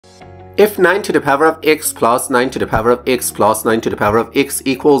If 9 to the power of x plus 9 to the power of x plus 9 to the power of x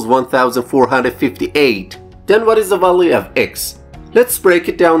equals 1458, then what is the value of x? Let's break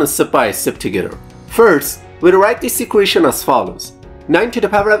it down step by step together. First, we'll write this equation as follows. 9 to the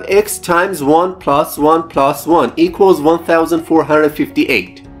power of x times 1 plus 1 plus 1 equals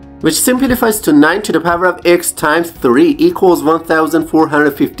 1458, which simplifies to 9 to the power of x times 3 equals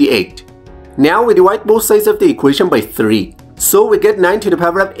 1458. Now we divide both sides of the equation by 3. So we get 9 to the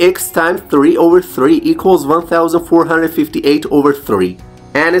power of x times 3 over 3 equals 1458 over 3.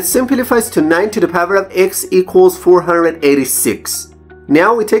 And it simplifies to 9 to the power of x equals 486.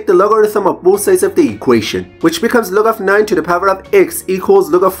 Now we take the logarithm of both sides of the equation, which becomes log of 9 to the power of x equals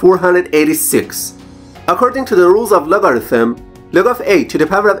log of 486. According to the rules of logarithm, log of a to the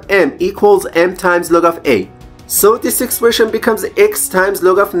power of m equals m times log of a. So this expression becomes x times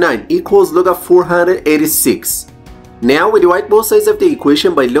log of 9 equals log of 486. Now we divide both sides of the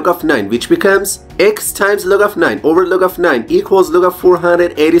equation by log of 9, which becomes x times log of 9 over log of 9 equals log of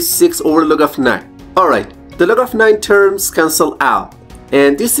 486 over log of 9. Alright, the log of 9 terms cancel out,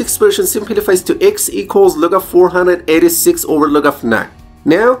 and this expression simplifies to x equals log of 486 over log of 9.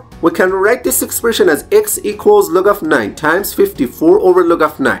 Now we can write this expression as x equals log of 9 times 54 over log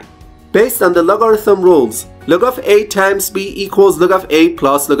of 9. Based on the logarithm rules, log of a times b equals log of a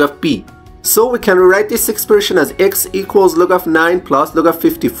plus log of b. So we can rewrite this expression as x equals log of 9 plus log of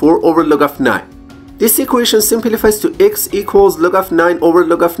 54 over log of 9. This equation simplifies to x equals log of 9 over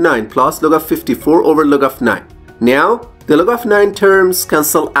log of 9 plus log of 54 over log of 9. Now, the log of 9 terms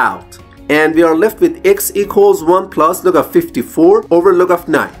cancel out, and we are left with x equals 1 plus log of 54 over log of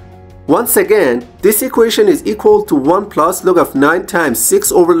 9. Once again, this equation is equal to 1 plus log of 9 times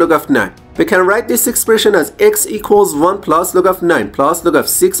 6 over log of 9. We can write this expression as x equals 1 plus log of 9 plus log of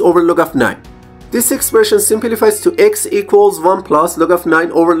 6 over log of 9. This expression simplifies to x equals 1 plus log of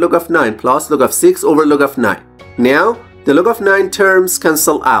 9 over log of 9 plus log of 6 over log of 9. Now, the log of 9 terms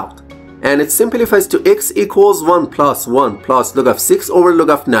cancel out, and it simplifies to x equals 1 plus log of 6 over log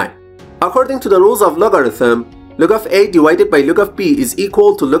of 9. According to the rules of logarithm, log of a divided by log of b is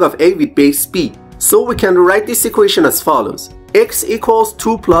equal to log of a with base b. So we can write this equation as follows. X equals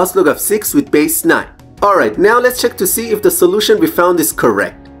 2 plus log of 6 with base 9. Alright, now let's check to see if the solution we found is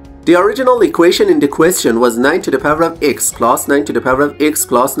correct. The original equation in the question was 9 to the power of x plus 9 to the power of x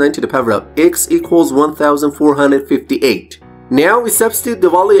plus 9 to the power of x equals 1458. Now we substitute the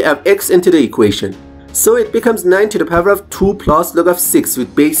value of x into the equation. So it becomes 9 to the power of 2 plus log of 6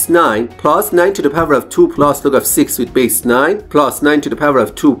 with base 9 plus 9 to the power of 2 plus log of 6 with base 9 plus 9 to the power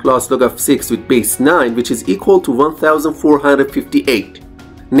of 2 plus log of 6 with base 9, which is equal to 1458.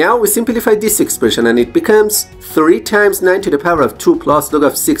 Now we simplify this expression and it becomes 3 times 9 to the power of 2 plus log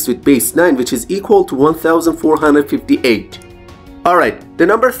of 6 with base 9, which is equal to 1458. Alright, the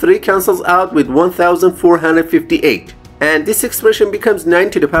number 3 cancels out with 1458. And this expression becomes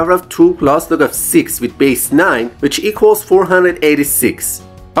 9 to the power of 2 plus log of 6 with base 9, which equals 486.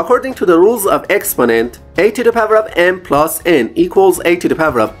 According to the rules of exponent, a to the power of m plus n equals a to the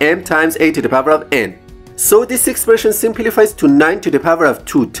power of m times a to the power of n. So this expression simplifies to 9 to the power of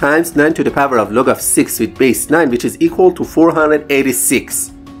 2 times 9 to the power of log of 6 with base 9, which is equal to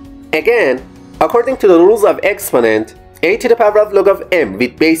 486. Again, according to the rules of exponent, a to the power of log of m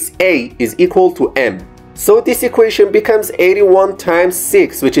with base a is equal to m. So this equation becomes 81 times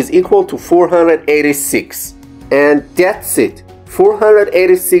 6, which is equal to 486. And that's it.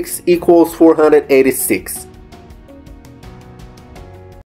 486 equals 486.